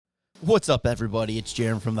What's up, everybody? It's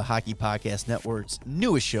Jeremy from the Hockey Podcast Network's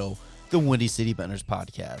newest show, the Windy City Benders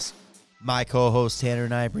Podcast. My co-host Tanner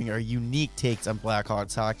and I bring our unique takes on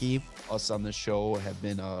Blackhawks hockey. Us on this show have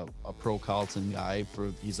been a pro Carlton guy.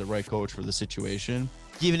 He's the right coach for the situation.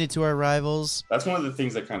 Giving it to our rivals. That's one of the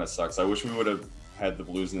things that kind of sucks. I wish we would have had the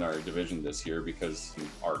Blues in our division this year because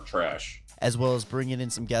our trash. As well as bringing in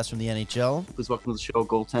some guests from the NHL. Please welcome to the show,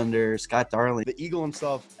 goaltender Scott Darling, the Eagle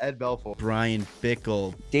himself, Ed Belfour, Brian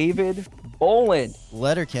Bickle, David Boland,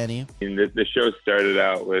 Letterkenny. The show started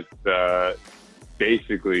out with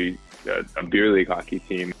basically a beer league hockey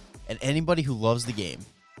team. And anybody who loves the game.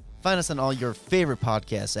 Find us on all your favorite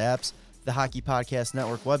podcast apps, the Hockey Podcast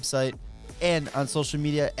Network website, and on social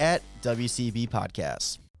media at WCB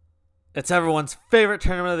Podcasts. It's everyone's favorite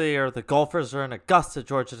tournament of the year. The golfers are in Augusta,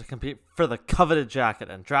 Georgia to compete for the coveted jacket.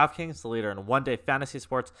 And DraftKings, the leader in one-day fantasy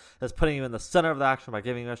sports, is putting you in the center of the action by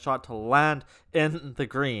giving you a shot to land in the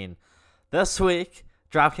green. This week,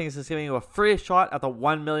 DraftKings is giving you a free shot at the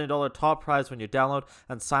 $1 million top prize when you download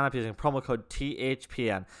and sign up using promo code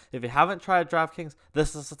THPN. If you haven't tried DraftKings,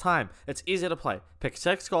 this is the time. It's easy to play. Pick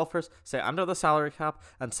 6 golfers, stay under the salary cap,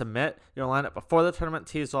 and submit your lineup before the tournament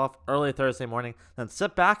tees off early Thursday morning. Then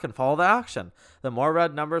sit back and follow the action. The more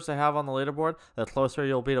red numbers they have on the leaderboard, the closer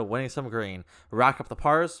you'll be to winning some green. Rack up the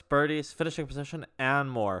pars, birdies, finishing position,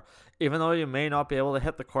 and more. Even though you may not be able to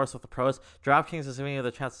hit the course with the pros, DraftKings is giving you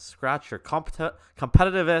the chance to scratch your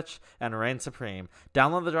competitive itch and reign supreme.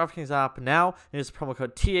 Download the DraftKings app now and use the promo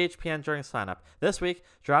code THPN during signup. This week,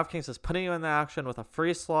 DraftKings is putting you in the action with a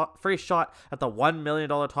free shot at the $1 million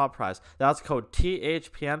top prize. That's code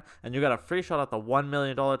THPN, and you got a free shot at the $1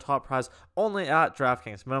 million top prize only at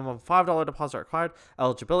DraftKings. Minimum $5 deposit required.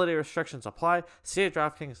 Eligibility restrictions apply. See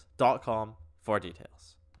DraftKings.com for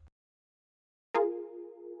details.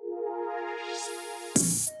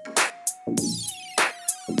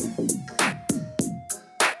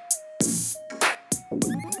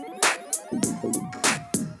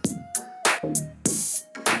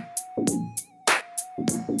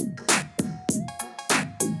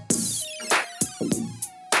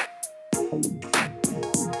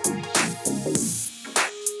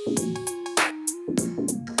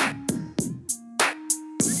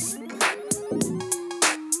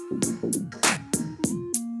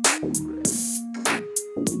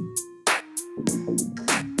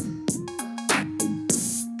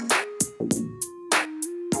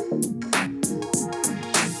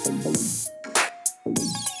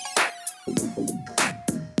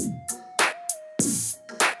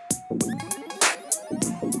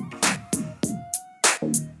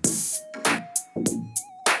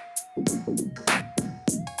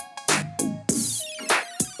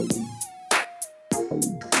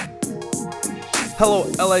 Hello,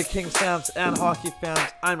 LA Kings fans and hockey fans.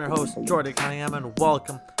 I'm your host, Jordy Cunningham, and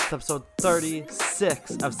welcome to episode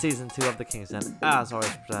 36 of Season 2 of the Kings Den, as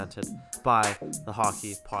always presented by the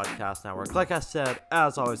Hockey Podcast Network. Like I said,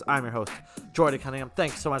 as always, I'm your host, Jordy Cunningham.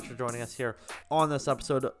 Thanks so much for joining us here on this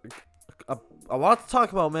episode. A lot to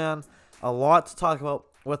talk about, man. A lot to talk about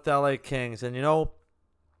with the LA Kings. And you know,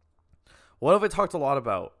 what have we talked a lot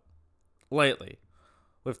about lately?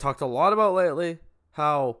 We've talked a lot about lately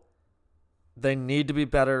how they need to be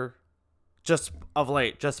better just of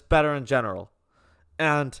late, just better in general.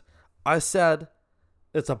 And I said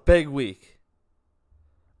it's a big week.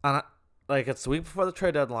 And it's the week before the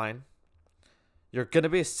trade deadline. You're going to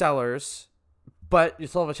be sellers, but you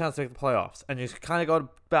still have a chance to make the playoffs. And you kind of go to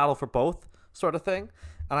battle for both sort of thing.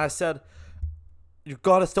 And I said, you've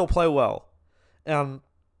got to still play well. And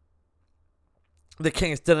the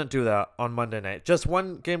Kings didn't do that on Monday night. Just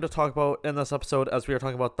one game to talk about in this episode as we were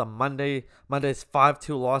talking about the Monday's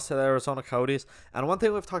 5-2 loss to the Arizona Coyotes. And one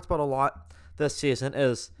thing we've talked about a lot this season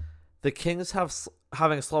is the Kings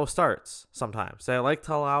having slow starts sometimes. They like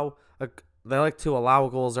to allow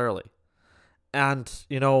goals early. And,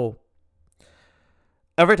 you know,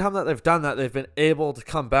 every time that they've done that, they've been able to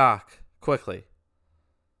come back quickly.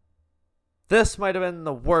 This might have been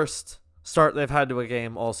the worst start they've had to a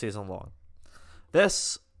game all season long.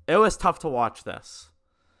 It was tough to watch this.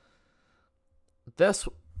 This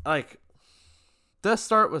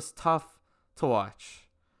start was tough to watch.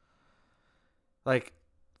 Like,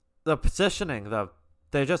 the positioning,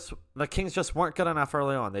 the Kings just weren't good enough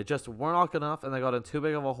early on. They just were not good enough, and they got in too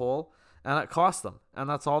big of a hole, and it cost them. And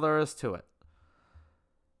that's all there is to it.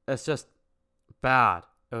 It's just bad.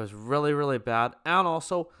 It was really, really bad. And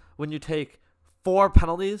also, when you take 4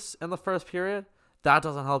 penalties in the first period, that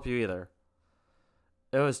doesn't help you either.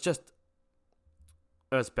 It was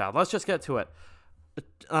bad. Let's just get to it.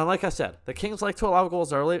 Like I said, the Kings like to allow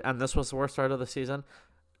goals early, and this was the worst start of the season.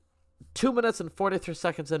 2 minutes and 43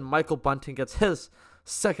 seconds in, Michael Bunting gets his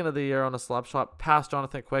second of the year on a slap shot past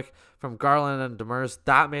Jonathan Quick from Garland and Demers.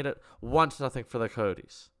 That made it 1-0 for the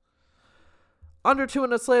Coyotes. Under 2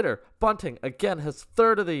 minutes later, Bunting, again his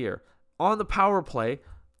third of the year, on the power play.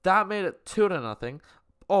 That made it 2-0.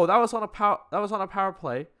 Oh, that was on a power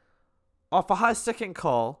play off a high sticking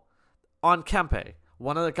call on Kempe.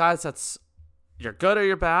 One of the guys that's you're good or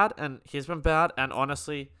you're bad, and he's been bad, and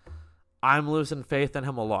honestly, I'm losing faith in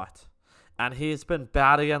him a lot. And he's been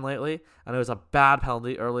bad again lately, and it was a bad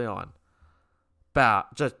penalty early on. Bad.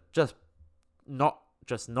 Just not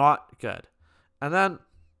good. And then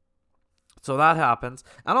so that happens.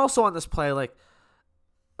 And also on this play, like,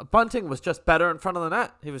 Bunting was just better in front of the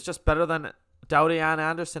net. He was just better than Doughty and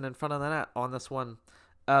Anderson in front of the net on this one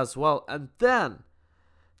as well. And then,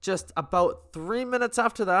 just about 3 minutes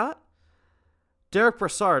after that, Derek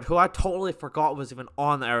Brassard, who I totally forgot was even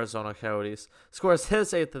on the Arizona Coyotes, scores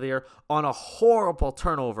his 8th of the year on a horrible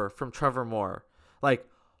turnover from Trevor Moore. Like,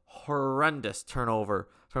 horrendous turnover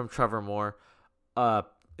from Trevor Moore.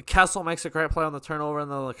 Kessel makes a great play on the turnover,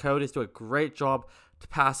 and then the Coyotes do a great job to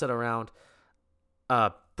pass it around.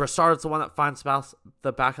 Brassard's the one that finds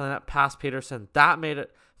the back of the net past Peterson. That made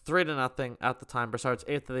it 3-0 at the time. Brassard's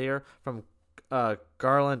 8th of the year from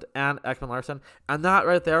Garland and Ekman Larson. And that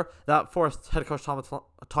right there, that forced head coach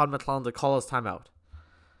Todd McClellan to call his timeout.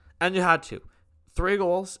 And you had to. 3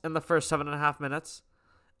 goals in the first 7.5 minutes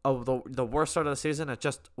of the worst start of the season. It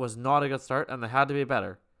just was not a good start, and they had to be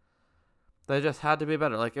better. They just had to be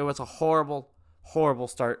better. Like, it was a horrible, horrible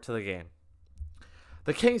start to the game.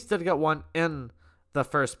 The Kings did get one in the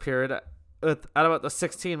first period. At about the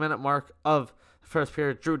 16-minute mark of the first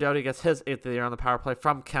period, Drew Doughty gets his 8th of the year on the power play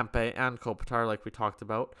from Kempe and Kopitar, like we talked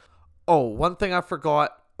about. Oh, one thing I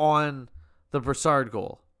forgot on the Brassard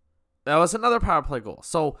goal. That was another power play goal.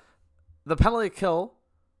 So the penalty kill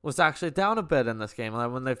was actually down a bit in this game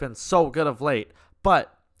when they've been so good of late.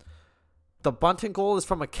 But the Bunting goal is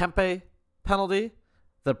from a Kempe penalty.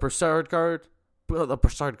 The Brassard goal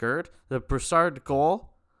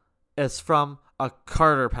is from a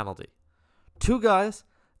Carter penalty. 2 guys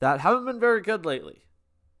that haven't been very good lately.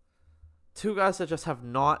 2 guys that just have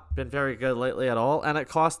not been very good lately at all, and it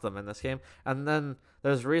cost them in this game. And then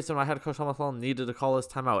there's a reason why head coach McClellan needed to call his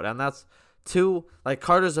timeout, and that's 2. Like,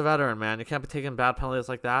 Carter's a veteran, man. You can't be taking bad penalties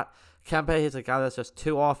like that. Kempe, he's a guy that's just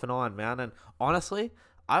too off and on, man. And honestly,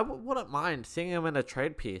 I wouldn't mind seeing him in a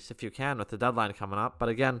trade piece if you can with the deadline coming up. But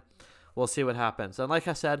again, we'll see what happens. And like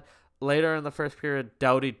I said, later in the first period,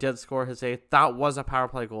 Doughty did score his 8th. That was a power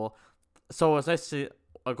play goal. So it was nice to see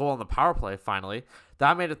a goal on the power play finally.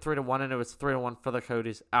 That made it 3-1, and it was 3-1 for the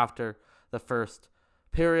Coyotes after the first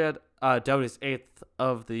period. Doughty's 8th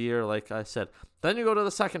of the year, like I said. Then you go to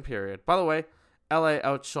the second period. By the way, LA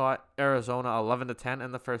outshot Arizona 11-10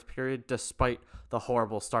 in the first period, despite the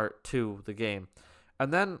horrible start to the game.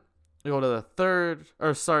 And then you go to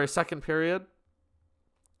the second period.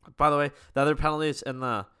 By the way, the other penalties in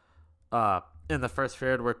the first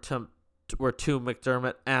period were to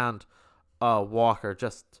McDermott and Walker.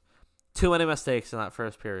 Just too many mistakes in that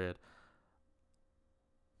first period.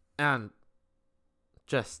 And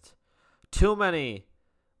just too many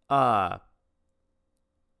the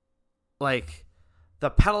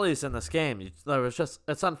penalties in this game.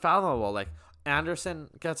 It's unfathomable. Like, Anderson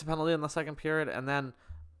gets a penalty in the second period, and then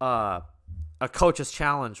a coach's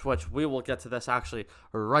challenge, which we will get to this actually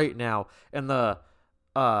right now. In the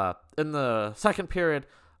second period,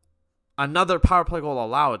 another power play goal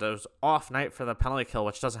allowed. It was off night for the penalty kill,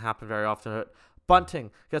 which doesn't happen very often.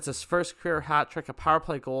 Bunting gets his first career hat trick, a power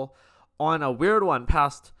play goal on a weird one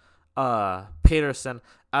past Peterson,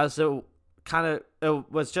 as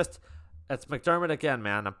it's McDermott again,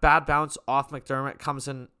 man. A bad bounce off McDermott comes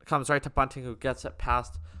right to Bunting, who gets it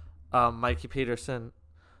past Mikey Peterson.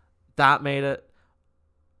 That made it,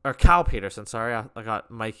 or Cal Peterson. Sorry, I got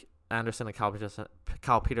Mike Anderson and Cal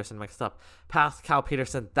Peterson mixed up. Past Cal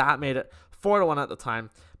Peterson. That made it 4-1 at the time.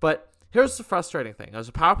 But here's the frustrating thing: it was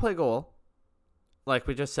a power play goal, like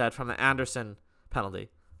we just said, from the Anderson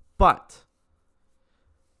penalty. But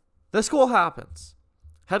this goal happens.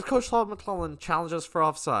 Head coach Todd McClellan challenges for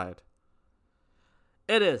offside.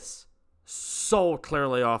 It is so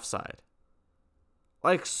clearly offside.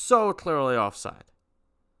 Like, so clearly offside.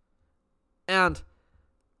 And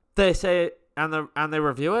they say, and they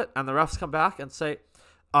review it, and the refs come back and say,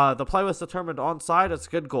 the play was determined onside, it's a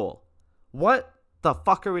good goal. What the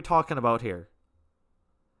fuck are we talking about here?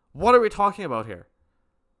 What are we talking about here?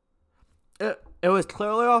 It was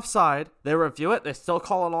clearly offside. They review it, they still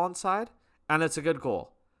call it onside, and it's a good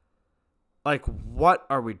goal. Like, what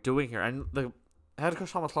are we doing here? And the head coach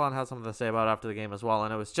Sean McClellan had something to say about it after the game as well,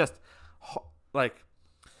 and it was just like,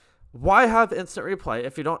 why have instant replay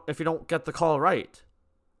if you don't get the call right?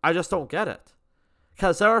 I just don't get it.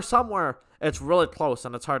 Because there are some where it's really close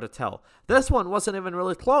and it's hard to tell. This one wasn't even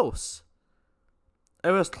really close.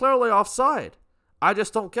 It was clearly offside. I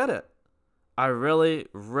just don't get it. I really,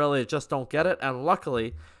 really just don't get it. And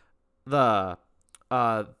luckily, the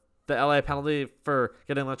LA penalty for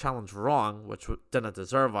getting the challenge wrong, which didn't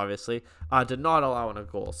deserve, obviously, did not allow in a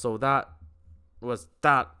goal. So that was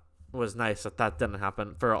nice that didn't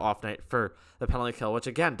happen for an off night for the penalty kill, which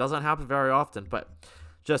again doesn't happen very often. But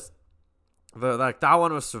just that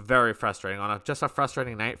one was very frustrating on just a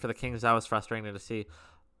frustrating night for the Kings. That was frustrating to see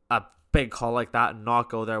a big call like that not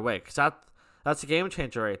go their way, because that's a game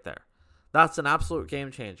changer right there. That's an absolute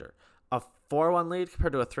game changer. A 4-1 lead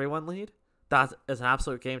compared to a 3-1 lead, that is an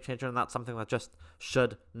absolute game changer, and that's something that just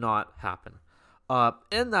should not happen.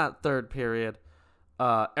 In that third period,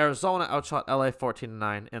 Arizona outshot LA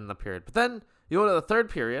 14-9 in the period. But then you go to the third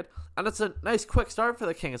period, and it's a nice quick start for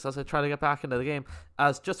the Kings as they try to get back into the game.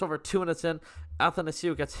 As just over 2 minutes in,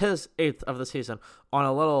 Athanasiou gets his 8th of the season on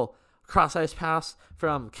a little cross-ice pass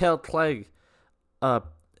from Cale Clegg.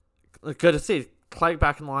 Good to see Clegg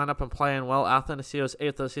back in the lineup and playing well. Athanasiou's 8th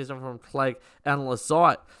of the season from Clegg and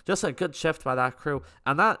Lizotte. Just a good shift by that crew.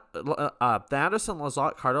 And that the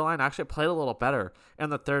Anderson-Lizotte-Carter line actually played a little better in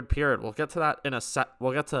the third period. We'll get to that in a sec.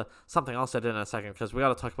 We'll get to something else I did in a second, because we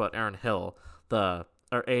got to talk about Aaron Hill,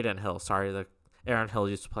 Aiden Hill. Sorry, Aaron Hill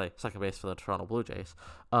used to play second base for the Toronto Blue Jays.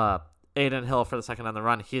 Aiden Hill for the second on the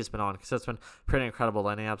run he's been on, because it's been pretty incredible,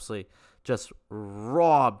 and he absolutely just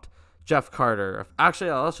robbed Jeff Carter. Actually,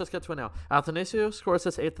 let's just get to it now. Athanasiou scores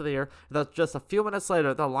his 8th of the year. That's just a few minutes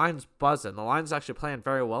later, the line's buzzing. The line's actually playing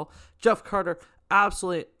very well. Jeff Carter,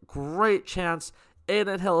 absolutely great chance.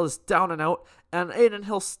 Aiden Hill is down and out, and Aiden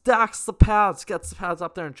Hill stacks the pads, gets the pads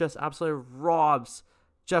up there, and just absolutely robs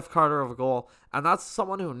Jeff Carter of a goal. And that's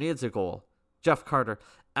someone who needs a goal, Jeff Carter.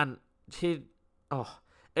 And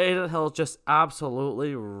Aiden Hill just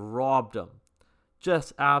absolutely robbed him.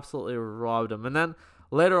 Just absolutely robbed him. And then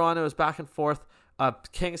later on, it was back and forth.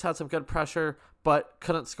 Kings had some good pressure, but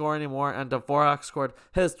couldn't score anymore. And Dvorak scored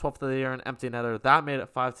his 12th of the year, an empty netter. That made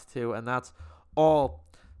it 5-2, and that's all.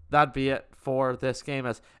 That'd be it for this game.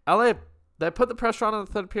 As LA, they put the pressure on in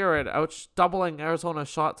the third period, doubling Arizona's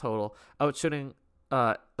shot total, outshooting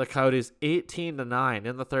the Coyotes 18-9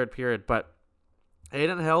 in the third period. But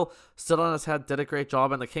Aiden Hill stood on his head, did a great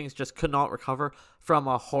job, and the Kings just could not recover from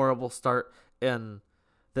a horrible start in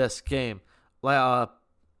this game.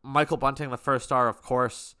 Michael Bunting, the first star, of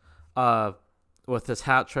course, with his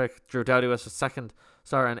hat trick. Drew Doughty was the second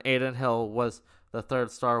star, and Aiden Hill was the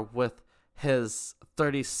third star with his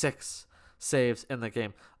 36 saves in the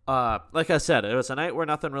game. Like I said, it was a night where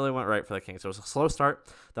nothing really went right for the Kings. It was a slow start.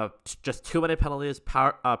 Just too many penalties.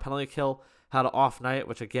 Penalty kill had an off night,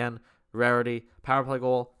 which again, rarity. Power play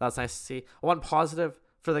goal, that's nice to see. One positive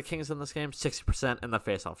for the Kings in this game, 60% in the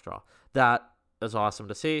faceoff draw. That is awesome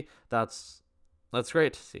to see. That's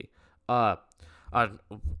great to see. Like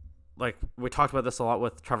we talked about this a lot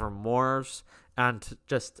with Trevor Moores, and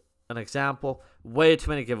just an example, way too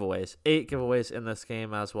many giveaways. 8 giveaways in this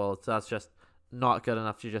game as well. That's just not good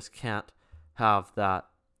enough. You just can't have that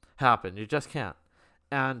happen. You just can't.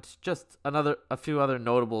 And just a few other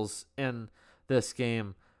notables in this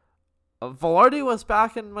game. Velarde was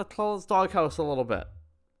back in McClellan's doghouse a little bit.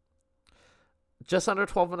 Just under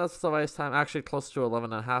 12 minutes of ice time, actually close to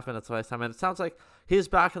 11 and a half minutes of ice time. And it sounds like he's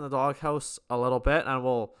back in the doghouse a little bit, and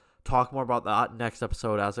we'll talk more about that next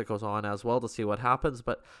episode as it goes on as well to see what happens.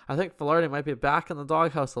 But I think Velarde might be back in the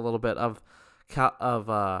doghouse a little bit of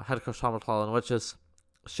head coach Sean McClellan, which is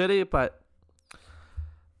shitty, but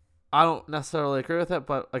I don't necessarily agree with it.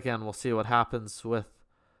 But again, we'll see what happens with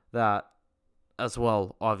that as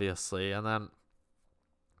well, obviously. And then,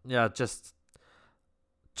 yeah, just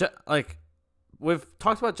like we've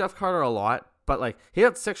talked about Jeff Carter a lot, but like he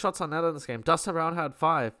had 6 shots on net in this game. Dustin Brown had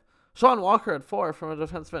 5. Sean Walker had 4 from a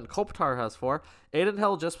defenseman. Kopitar has 4. Aiden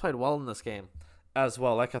Hill just played well in this game as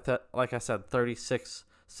well. Like I said, 36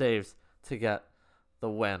 saves to get the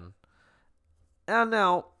win. And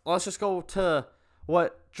now let's just go to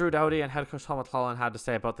what Drew Doughty and head coach Sean McClellan had to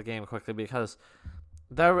say about the game quickly, because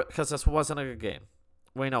this wasn't a good game.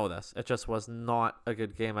 We know this. It just was not a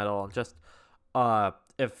good game at all. And just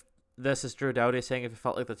if this is Drew Doughty saying if he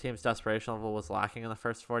felt like the team's desperation level was lacking in the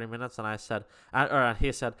first 40 minutes, and he said, I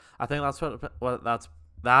think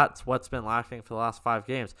that's what's been lacking for the last 5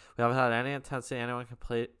 games. We haven't had any intensity, anyone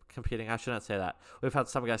competing. I shouldn't say that. We've had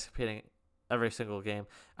some guys competing every single game,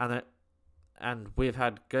 and we've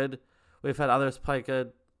had others play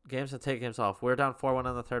good games and take games off. We're down 4-1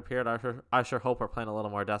 in the third period. I sure hope we're playing a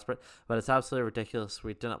little more desperate, but it's absolutely ridiculous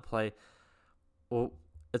we didn't play. Well,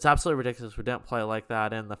 it's absolutely ridiculous we didn't play like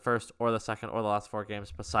that in the first or the second or the last 4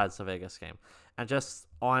 games besides the Vegas game. And just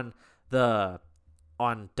on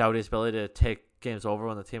Doughty's ability to take games over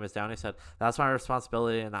when the team is down, he said, that's my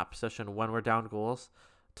responsibility in that position when we're down goals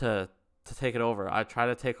to take it over. I try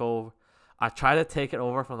to take it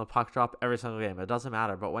over from the puck drop every single game. It doesn't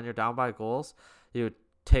matter. But when you're down by goals, you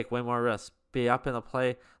take way more risks. Be up in the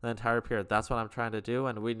play the entire period. That's what I'm trying to do,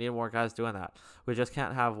 and we need more guys doing that. We just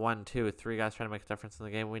can't have 1, 2, 3 guys trying to make a difference in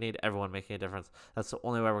the game. We need everyone making a difference. That's the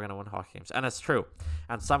only way we're going to win hockey games. And it's true.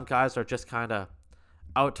 And some guys are just kind of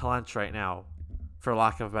out to lunch right now, for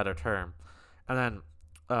lack of a better term. And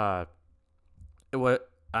then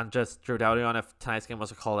and just Drew Doughty on if tonight's game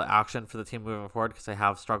was a call to action for the team moving forward, because they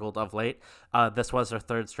have struggled of late. This was their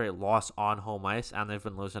 3rd straight loss on home ice, and they've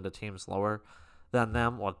been losing to teams lower than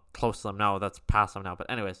them, well, close to them now. That's past them now.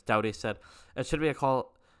 But anyways, Doughty said it should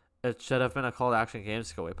have been a call to action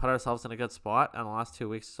games ago. We put ourselves in a good spot, and the last 2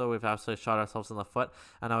 weeks or so, we've absolutely shot ourselves in the foot,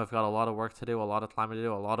 and now we've got a lot of work to do, a lot of climbing to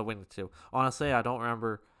do, a lot of winning to do. Honestly, I don't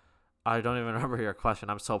even remember your question.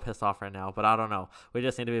 I'm so pissed off right now, but I don't know. We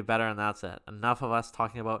just need to be better, and that's it. Enough of us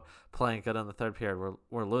talking about playing good in the third period.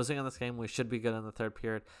 We're losing in this game. We should be good in the third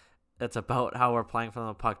period. It's about how we're playing from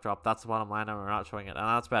the puck drop. That's the bottom line, and we're not showing it. And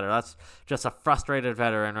that's better. That's just a frustrated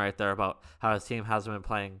veteran right there about how his team hasn't been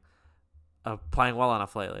playing well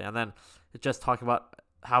enough lately. And then just talking about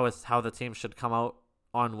how the team should come out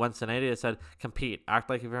on Wednesday night. He said, compete. Act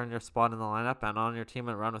like you're in your spot in the lineup and on your team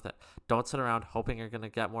and run with it. Don't sit around hoping you're going to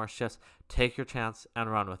get more shifts. Take your chance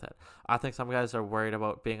and run with it. I think some guys are worried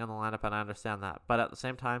about being in the lineup, and I understand that. But at the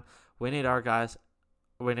same time, we need our guys.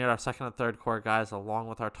 We need our second and third core guys along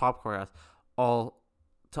with our top core guys all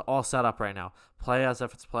set up right now. Play as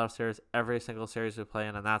if it's a playoff series every single series we play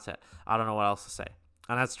in, and that's it. I don't know what else to say.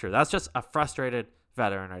 And that's true. That's just a frustrated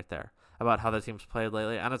veteran right there about how the team's played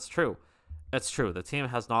lately. And it's true. It's true. The team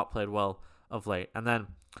has not played well of late. And then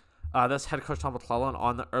this head coach Tom McClellan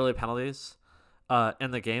on the early penalties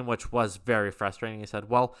in the game, which was very frustrating. He said,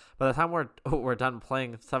 well, by the time we're done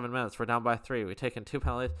playing 7 minutes, we're down by 3. We've taken 2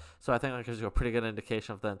 penalties, so I think that gives you a pretty good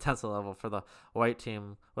indication of the intensity level for the white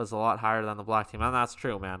team was a lot higher than the black team. And that's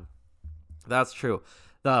true, man. That's true.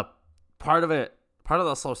 The part of the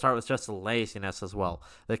slow start was just laziness as well.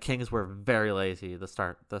 The Kings were very lazy to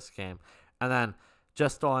start this game. And then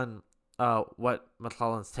just on what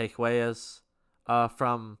McClellan's takeaway is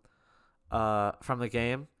from the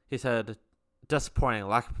game, he said, disappointing,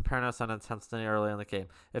 lack of preparedness and intensity early in the game.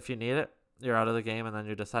 If you need it, you're out of the game and then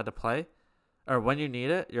you decide to play. Or when you need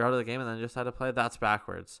it, you're out of the game and then you decide to play. That's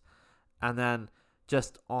backwards. And then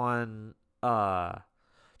just on the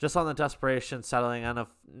desperation settling in of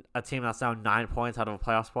a team that's now 9 points out of a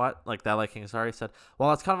playoff spot, like the LA Kings are, he said,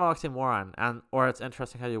 well, it's kind of an oxymoron, or it's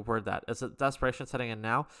interesting how you word that. Is it desperation setting in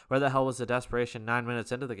now? Where the hell was the desperation 9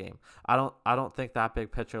 minutes into the game? I don't think that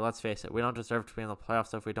big picture. Let's face it. We don't deserve to be in the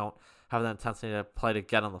playoffs if we don't have the intensity to play to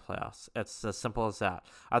get in the playoffs. It's as simple as that.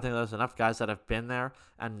 I think there's enough guys that have been there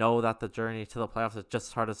and know that the journey to the playoffs is just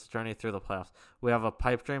as hard as the journey through the playoffs. We have a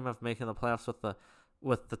pipe dream of making the playoffs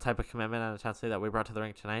with the type of commitment and intensity that we brought to the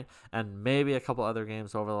rink tonight, and maybe a couple other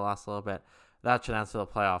games over the last little bit. That should answer the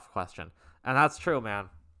playoff question. And that's true, man.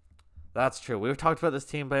 That's true. We've talked about this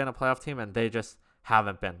team being a playoff team, and they just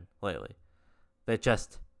haven't been lately. They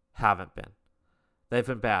just haven't been. They've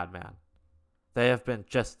been bad, man. They have been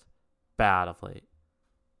just bad of late.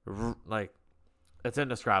 Like, it's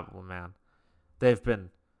indescribable, man. They've been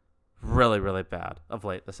really, really bad of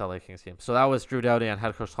late, this LA Kings team. So that was Drew Doughty and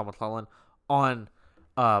head coach Tom McClellan on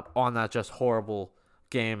that just horrible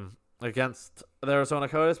game against the Arizona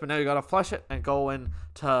Coyotes. But now you got to flush it and go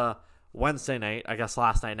into Wednesday night, I guess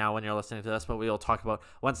last night now when you're listening to this, but we will talk about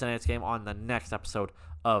Wednesday night's game on the next episode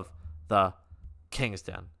of the Kings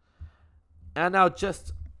Den. And now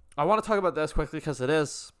I want to talk about this quickly because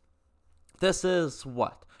this is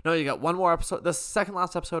what? No, you got one more episode. This is the second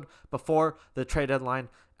last episode before the trade deadline,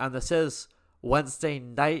 and this is Wednesday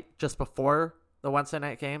night, just before the Wednesday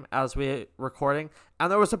night game as we recording.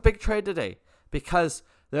 And there was a big trade today because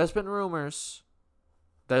there's been rumors.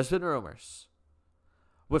 We've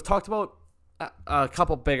talked about a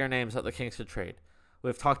couple bigger names that the Kings could trade.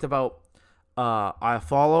 We've talked about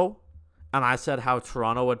Iafallo, and I said how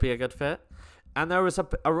Toronto would be a good fit. And there was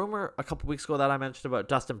a rumor a couple weeks ago that I mentioned about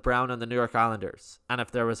Dustin Brown and the New York Islanders, and if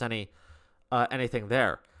there was anything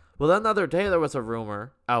there. Well, then the other day there was a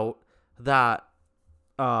rumor out that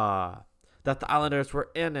the Islanders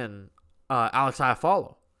were in Alex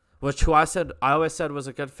Iafallo, who I always said was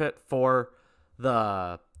a good fit for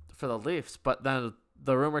the Leafs. But then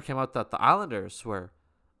the rumor came out that the Islanders were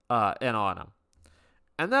in on him.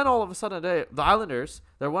 And then all of a sudden today, the Islanders,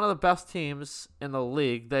 they're one of the best teams in the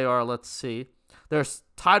league. They are, let's see, they're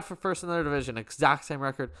tied for first in their division, exact same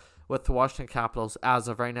record with the Washington Capitals as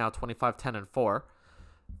of right now, 25-10-4.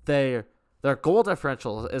 Their goal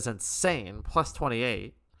differential is insane, plus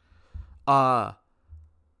 28. So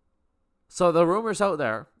the rumors out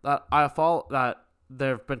there that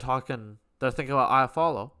they're thinking about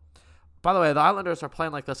Iafallo. By the way, the Islanders are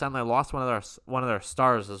playing like this, and they lost one of their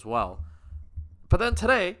stars as well. But then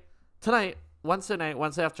tonight,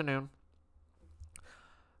 Wednesday afternoon,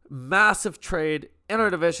 massive trade,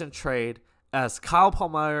 interdivision trade, as Kyle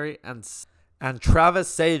Palmieri and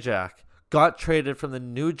Travis Zajac got traded from the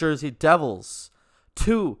New Jersey Devils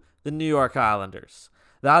to the New York Islanders.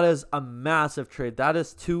 That is a massive trade. That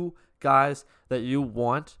is two guys that you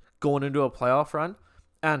want going into a playoff run.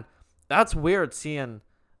 And that's weird seeing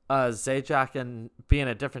Zajac and being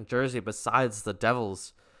a different jersey besides the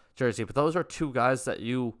Devils jersey. But those are two guys that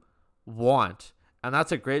you want. And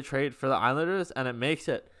that's a great trade for the Islanders. And it makes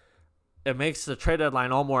the trade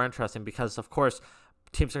deadline all more interesting because, of course,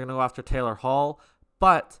 teams are going to go after Taylor Hall.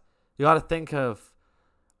 But you got to think of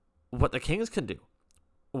what the Kings can do.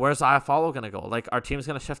 Where's Iafallo going to go? Like, are teams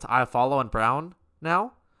going to shift to Iafallo and Brown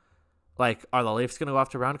now? Like, are the Leafs going to go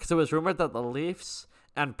after Brown? Because it was rumored that the Leafs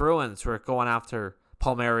and Bruins were going after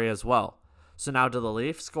Palmieri as well. So now do the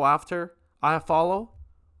Leafs go after Iafallo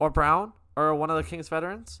or Brown or one of the Kings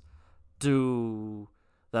veterans? Do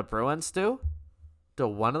the Bruins do? Do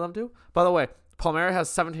one of them do? By the way, Palmieri has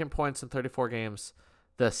 17 points in 34 games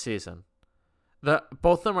this season.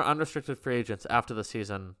 Both of them are unrestricted free agents after the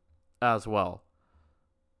season as well.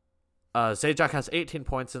 Zajac has 18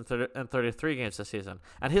 points in 33 games this season.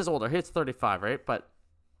 And he's older. He's 35, right? But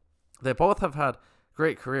they both have had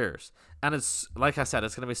great careers. And it's, like I said,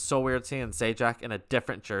 it's going to be so weird seeing Zajac in a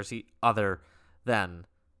different jersey other than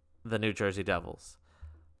the New Jersey Devils.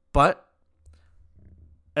 But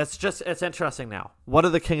it's interesting now. What are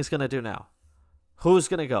the Kings going to do now? Who's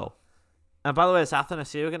going to go? And by the way, is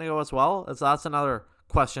Athanasiou going to go as well? That's another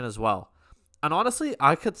question as well. And honestly,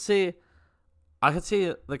 I could see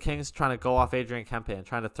the Kings trying to go off Adrian Kempe and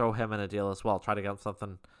trying to throw him in a deal as well, try to get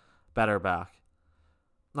something better back.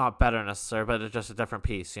 Not better necessarily, but it's just a different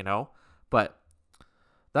piece, you know? But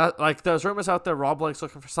that, like, there's rumors out there Rob Blake's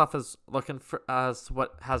looking for stuff, as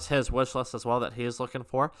what has his wish list as well that he is looking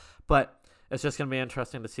for. But it's just going to be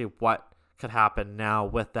interesting to see what could happen now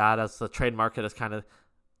with that, as the trade market is kind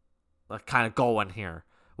of going here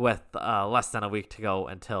with less than a week to go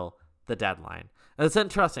until the deadline. And it's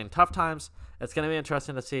interesting. Tough times. It's going to be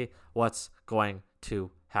interesting to see what's going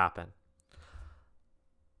to happen.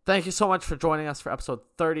 Thank you so much for joining us for episode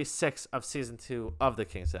 36 of season 2 of The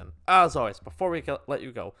King's Den. As always, before we let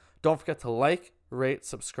you go, don't forget to like, rate,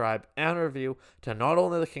 subscribe, and review to not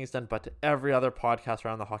only The King's Den, but to every other podcast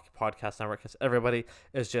around the Hockey Podcast Network, because everybody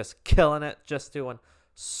is just killing it, just doing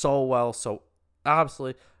so well. So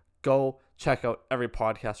absolutely go check out every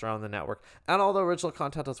podcast around the network and all the original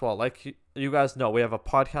content as well. Like you guys know, we have a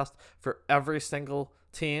podcast for every single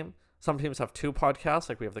team. Some teams have 2 podcasts,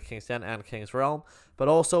 like we have the King's Den and King's Realm, but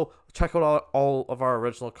also check out all of our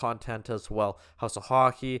original content as well. House of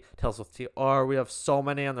Hockey, Tales with TR, we have so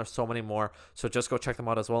many, and there's so many more, so just go check them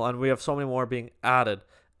out as well, and we have so many more being added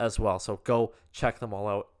as well, so go check them all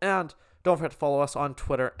out. And don't forget to follow us on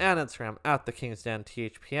Twitter and Instagram at the King's Den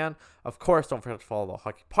THPN. Of course, don't forget to follow the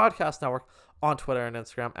Hockey Podcast Network on Twitter and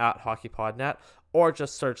Instagram at HockeyPodNet, or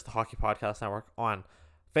just search the Hockey Podcast Network on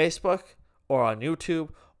Facebook or on YouTube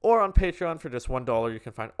or on Patreon for just $1. You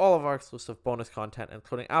can find all of our exclusive bonus content,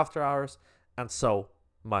 including after hours and so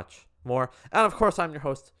much more. And of course, I'm your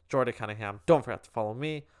host, Jordy Cunningham. Don't forget to follow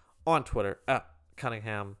me on Twitter at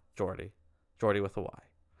CunninghamJordy, Jordy with a Y.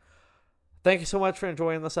 Thank you so much for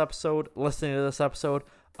enjoying this episode, listening to this episode.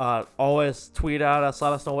 Always tweet at us.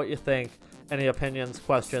 Let us know what you think. Any opinions,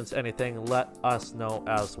 questions, anything, let us know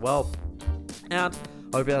as well. And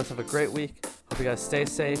I hope you guys have a great week. Hope you guys stay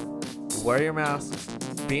safe. Wear your masks.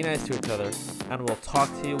 Be nice to each other. And we'll talk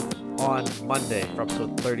to you on Monday for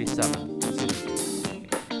episode 37 of season 2.